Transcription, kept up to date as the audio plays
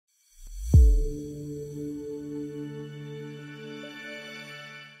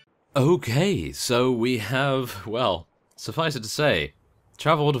Okay, so we have, well, suffice it to say,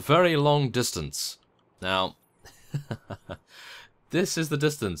 traveled a very long distance. Now, this is the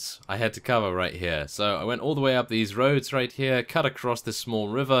distance I had to cover right here. So I went all the way up these roads right here, cut across this small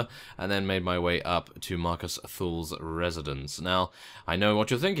river, and then made my way up to Marcus Thul's residence. Now, I know what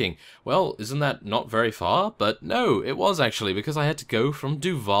you're thinking. Well, isn't that not very far? But no, it was actually, because I had to go from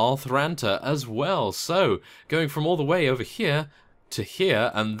Duval Thranta as well. So, going from all the way over here to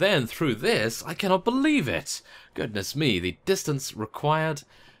here, and then through this, I cannot believe it! Goodness me, the distance required...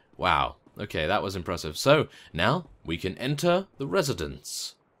 Wow. Okay, that was impressive. So, now, we can enter the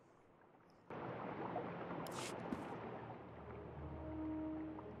residence.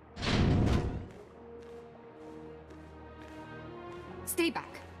 Stay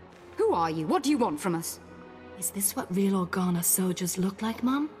back. Who are you? What do you want from us? Is this what real Organa soldiers look like,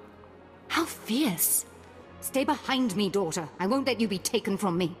 Mum? How fierce! Stay behind me, daughter. I won't let you be taken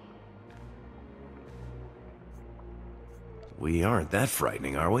from me. We aren't that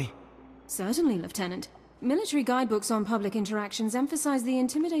frightening, are we? Certainly, Lieutenant. Military guidebooks on public interactions emphasize the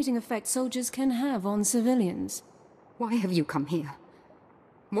intimidating effect soldiers can have on civilians. Why have you come here?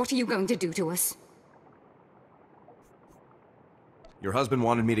 What are you going to do to us? Your husband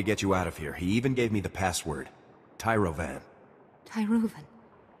wanted me to get you out of here. He even gave me the password. Tyrovan. Tyrovan.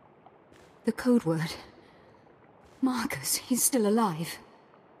 The code word. Marcus, he's still alive.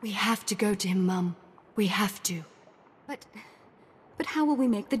 We have to go to him, Mum. We have to. But how will we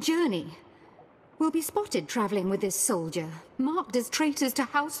make the journey? We'll be spotted traveling with this soldier, marked as traitors to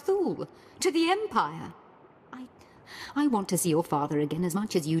House Thul, to the Empire. I want to see your father again as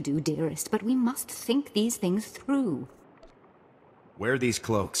much as you do, dearest, but we must think these things through. Wear these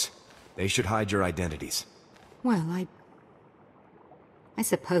cloaks. They should hide your identities. Well, I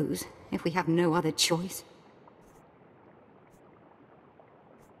suppose, if we have no other choice.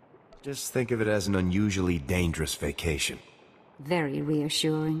 Just think of it as an unusually dangerous vacation. Very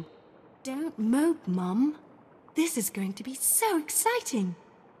reassuring. Don't mope, Mum. This is going to be so exciting.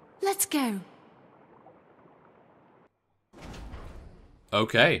 Let's go.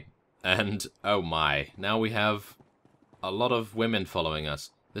 Okay, and oh my, now we have a lot of women following us.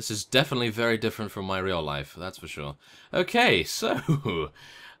 This is definitely very different from my real life, that's for sure. Okay, so,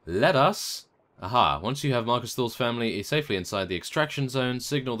 let us... Aha, once you have Marcus Thul's family safely inside the extraction zone,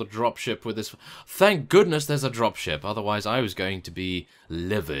 signal the dropship with this... Thank goodness there's a dropship, otherwise I was going to be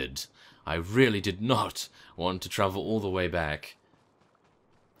livid. I really did not want to travel all the way back.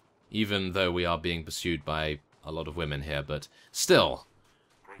 Even though we are being pursued by a lot of women here, but still,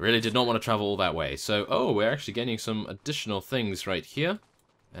 really did not want to travel all that way. So, oh, we're actually getting some additional things right here.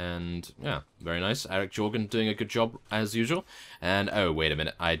 And, yeah, very nice. Eric Jorgen doing a good job, as usual. And, oh, wait a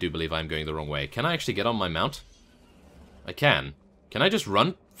minute. I do believe I'm going the wrong way. Can I actually get on my mount? I can. Can I just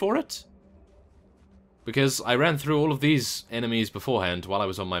run for it? Because I ran through all of these enemies beforehand while I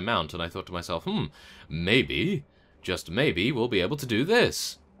was on my mount, and I thought to myself, maybe, just maybe, we'll be able to do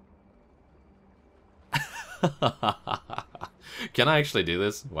this. Can I actually do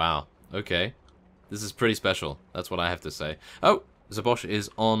this? Wow. Okay. This is pretty special. That's what I have to say. Oh! Zabosh is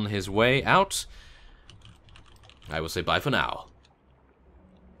on his way out. I will say bye for now.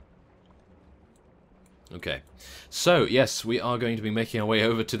 Okay. So, yes, we are going to be making our way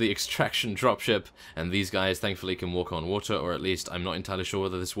over to the extraction dropship, and these guys thankfully can walk on water, or at least I'm not entirely sure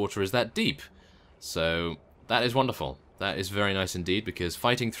whether this water is that deep. So, that is wonderful. That is very nice indeed, because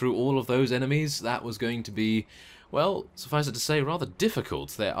fighting through all of those enemies, that was going to be... well, suffice it to say, rather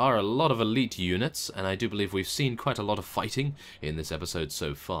difficult. There are a lot of elite units, and I do believe we've seen quite a lot of fighting in this episode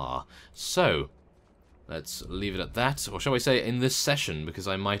so far. So, let's leave it at that, or shall we say in this session, because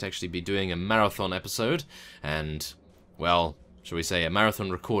I might actually be doing a marathon episode, and, well, shall we say a marathon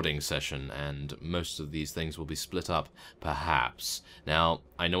recording session, and most of these things will be split up, perhaps. Now,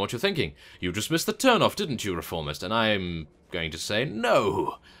 I know what you're thinking. You just missed the turn-off, didn't you, Reformist? And I'm going to say,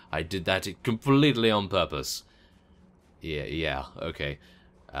 no! I did that completely on purpose. Yeah, okay.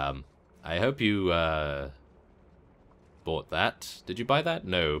 I hope you, bought that. Did you buy that?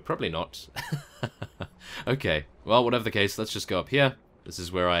 No, probably not. Okay, well, whatever the case, let's just go up here. This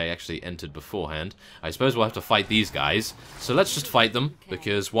is where I actually entered beforehand. I suppose we'll have to fight these guys. So let's just fight them,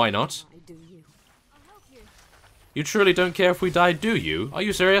 because why not? You truly don't care if we die, do you? Are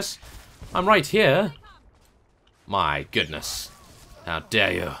you serious? I'm right here. My goodness. How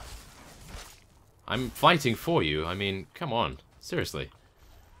dare you? I'm fighting for you. I mean, come on. Seriously.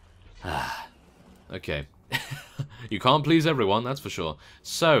 Okay. You can't please everyone, that's for sure.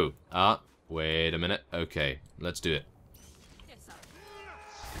 So, wait a minute. Okay, let's do it.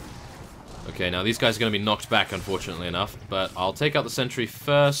 Okay, now these guys are going to be knocked back, unfortunately enough, but I'll take out the sentry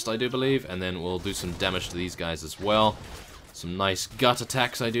first, I do believe, and then we'll do some damage to these guys as well. Some nice gut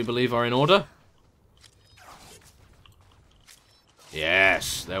attacks, I do believe, are in order.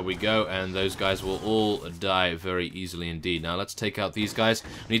 Yes, there we go, and those guys will all die very easily indeed. Now let's take out these guys.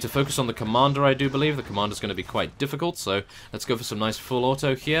 We need to focus on the commander, I do believe. The commander's going to be quite difficult, so let's go for some nice full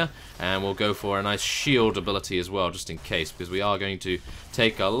auto here, and we'll go for a nice shield ability as well, just in case, because we are going to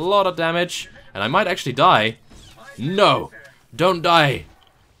take a lot of damage, and I might actually die. No! Don't die!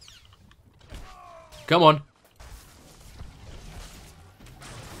 Come on.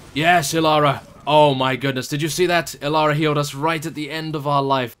 Yes, Ilara! Oh my goodness, did you see that? Ilara healed us right at the end of our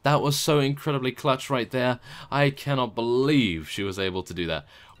life. That was so incredibly clutch right there. I cannot believe she was able to do that.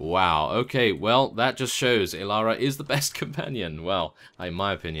 Wow, okay, well, that just shows Ilara is the best companion. Well, in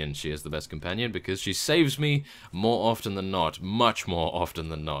my opinion, she is the best companion because she saves me more often than not. Much more often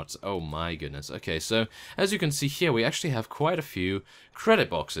than not. Oh my goodness. Okay, so as you can see here, we actually have quite a few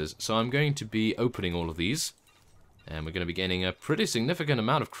credit boxes. So I'm going to be opening all of these. And we're going to be gaining a pretty significant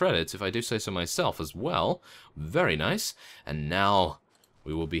amount of credits, if I do say so myself as well. Very nice. And now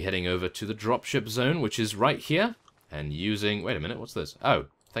we will be heading over to the dropship zone, which is right here. And using... Wait a minute, what's this? Oh,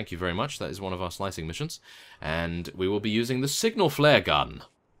 thank you very much. That is one of our slicing missions. And we will be using the signal flare gun.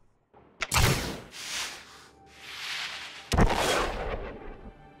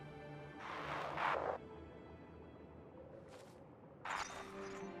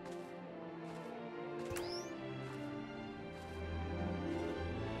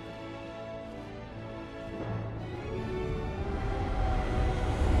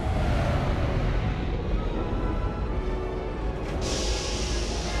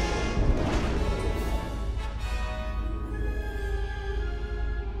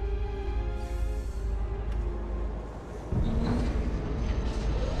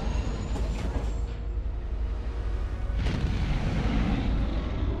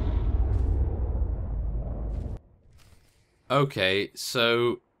 Okay,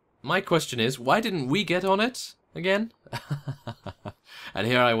 so my question is, why didn't we get on it again? And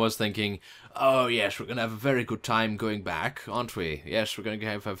here I was thinking, oh yes, we're going to have a very good time going back, aren't we? Yes, we're going to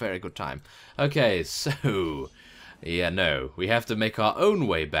have a very good time. Okay, so... yeah, no, we have to make our own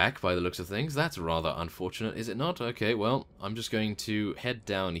way back by the looks of things. That's rather unfortunate, is it not? Okay, well, I'm just going to head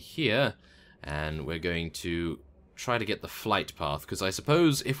down here, and we're going to try to get the flight path, because I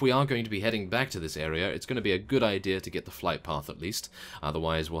suppose if we are going to be heading back to this area, it's going to be a good idea to get the flight path at least.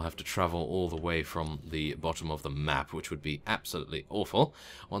 Otherwise, we'll have to travel all the way from the bottom of the map, which would be absolutely awful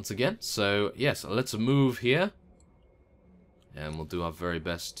once again. So, yes, let's move here, and we'll do our very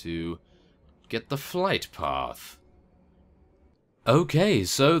best to get the flight path. Okay,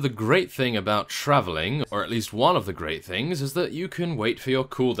 so the great thing about traveling, or at least one of the great things, is that you can wait for your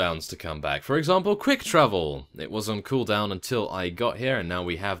cooldowns to come back. For example, quick travel. It was on cooldown until I got here, and now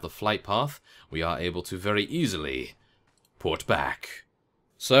we have the flight path. We are able to very easily port back.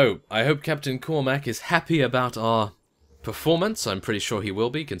 So, I hope Captain Cormac is happy about our performance. I'm pretty sure he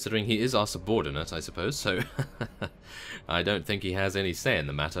will be, considering he is our subordinate, I suppose, so I don't think he has any say in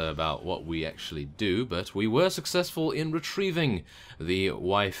the matter about what we actually do, but we were successful in retrieving the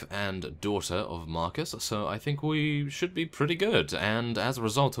wife and daughter of Marcus, so I think we should be pretty good. And as a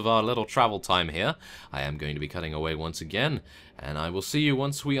result of our little travel time here, I am going to be cutting away once again, and I will see you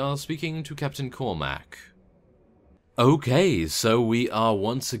once we are speaking to Captain Cormac. Okay, so we are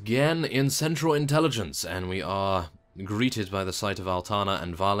once again in Central Intelligence, and we are greeted by the sight of Altana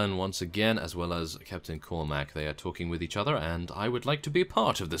and Valen once again, as well as Captain Cormac. They are talking with each other, and I would like to be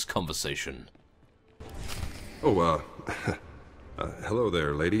part of this conversation. Oh, hello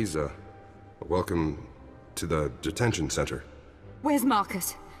there, ladies. Welcome to the detention center. Where's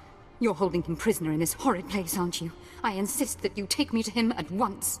Marcus? You're holding him prisoner in this horrid place, aren't you? I insist that you take me to him at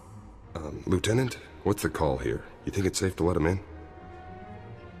once. Lieutenant, what's the call here? You think it's safe to let him in?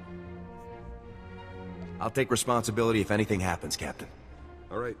 I'll take responsibility if anything happens, Captain.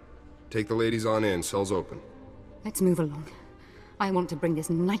 All right. Take the ladies on in. Cell's open. Let's move along. I want to bring this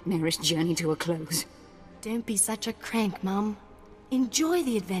nightmarish journey to a close. Don't be such a crank, Mum. Enjoy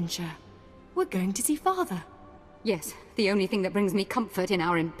the adventure. We're going to see Father. Yes, the only thing that brings me comfort in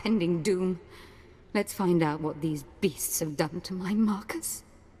our impending doom. Let's find out what these beasts have done to my Marcus.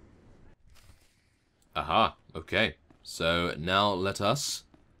 Aha, okay. So now let us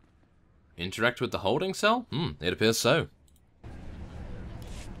interact with the holding cell? It appears so.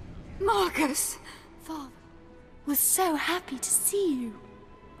 Marcus! Father, we're so happy to see you.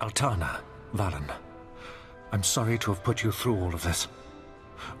 Altana, Valen, I'm sorry to have put you through all of this.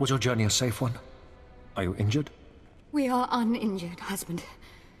 Was your journey a safe one? Are you injured? We are uninjured, husband.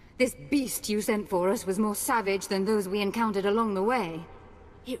 This beast you sent for us was more savage than those we encountered along the way.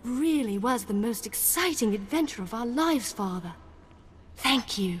 It really was the most exciting adventure of our lives, Father.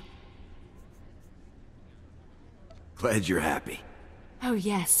 Thank you. Glad you're happy. Oh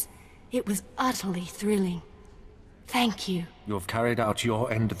yes, it was utterly thrilling. Thank you. You have carried out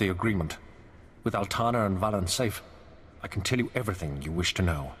your end of the agreement. With Altana and Valen safe, I can tell you everything you wish to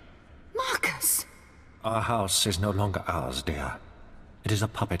know. Marcus! Our house is no longer ours, dear. It is a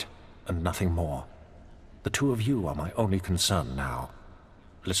puppet, and nothing more. The two of you are my only concern now.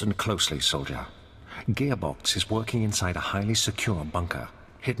 Listen closely, soldier. Gearbox is working inside a highly secure bunker,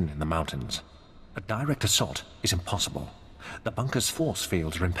 hidden in the mountains. A direct assault is impossible. The bunker's force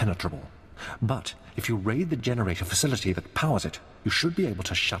fields are impenetrable. But if you raid the generator facility that powers it, you should be able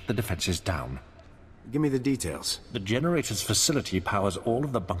to shut the defenses down. Give me the details. The generator's facility powers all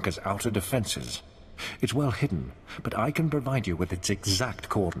of the bunker's outer defenses. It's well hidden, but I can provide you with its exact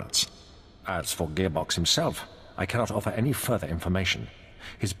coordinates. As for Gearbox himself, I cannot offer any further information.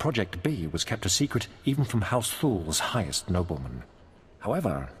 His Project B was kept a secret even from House Thul's highest nobleman.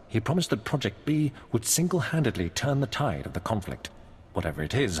 However, he promised that Project B would single-handedly turn the tide of the conflict. Whatever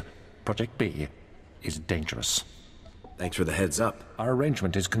it is, Project B is dangerous. Thanks for the heads up. Our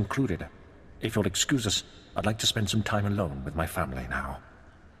arrangement is concluded. If you'll excuse us, I'd like to spend some time alone with my family now.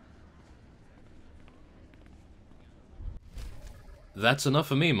 That's enough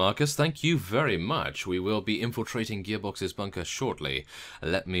for me, Marcus. Thank you very much. We will be infiltrating Gearbox's bunker shortly.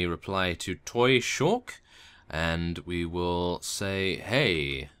 Let me reply to Toy Shawk, and we will say,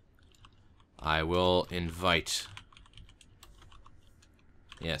 hey, I will invite.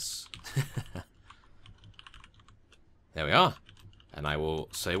 Yes. There we are. And I will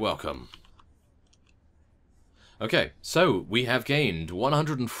say welcome. Okay, so we have gained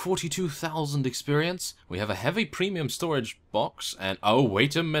 142,000 experience. We have a heavy premium storage box, and oh,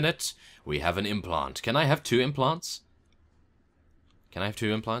 wait a minute. We have an implant. Can I have 2 implants? Can I have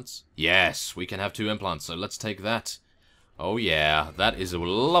 2 implants? Yes, we can have 2 implants, so let's take that. Oh yeah, that is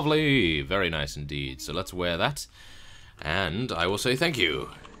lovely. Very nice indeed. So let's wear that, and I will say thank you.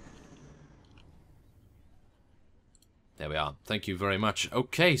 There we are. Thank you very much.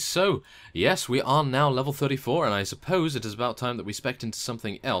 Okay, so, yes, we are now level 34, and I suppose it is about time that we spec into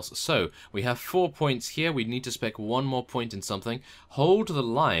something else. So, we have 4 points here. We need to spec 1 more point in something. Hold the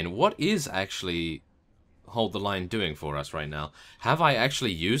line. What is actually Hold the Line doing for us right now? Have I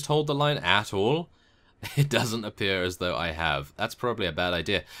actually used Hold the Line at all? It doesn't appear as though I have. That's probably a bad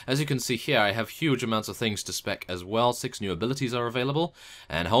idea. As you can see here, I have huge amounts of things to spec as well. 6 new abilities are available,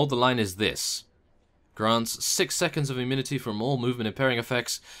 and Hold the Line is this. Grants 6 seconds of immunity from all movement impairing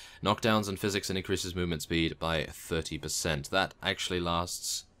effects, knockdowns and physics, and increases movement speed by 30%. That actually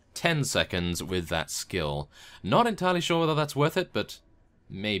lasts 10 seconds with that skill. Not entirely sure whether that's worth it, but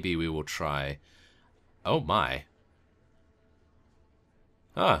maybe we will try. Oh my.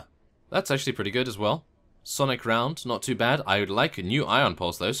 Ah, that's actually pretty good as well. Sonic Round, not too bad. I would like a new Ion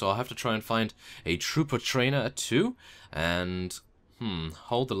Pulse though, so I'll have to try and find a Trooper Trainer too, and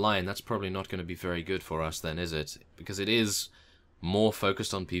Hold the Line, that's probably not going to be very good for us then, is it? Because it is more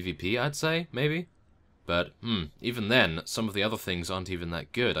focused on PvP, I'd say, maybe? But, even then, some of the other things aren't even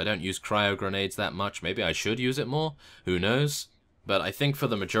that good. I don't use cryo grenades that much. Maybe I should use it more. Who knows? But I think for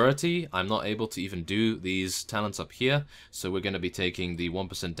the majority, I'm not able to even do these talents up here. So we're going to be taking the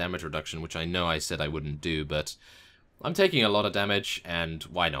 1% damage reduction, which I know I said I wouldn't do, but I'm taking a lot of damage, and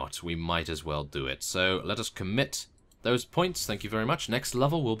why not? We might as well do it. So let us commit those points. Thank you very much. Next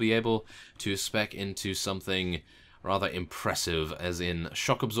level, we'll be able to spec into something rather impressive, as in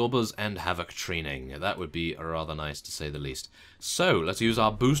shock absorbers and havoc training. That would be rather nice, to say the least. So, let's use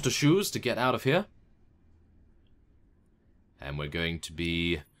our booster shoes to get out of here. And we're going to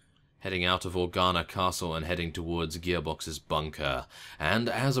be heading out of Organa Castle and heading towards Gearbox's bunker. And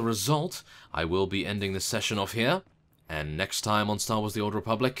as a result, I will be ending this session off here. And next time on Star Wars The Old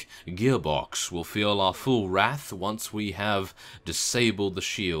Republic, Gearbox will feel our full wrath once we have disabled the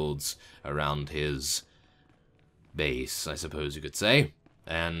shields around his base, I suppose you could say.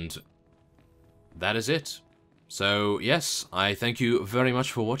 And that is it. So, yes, I thank you very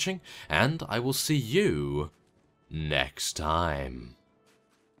much for watching, and I will see you next time.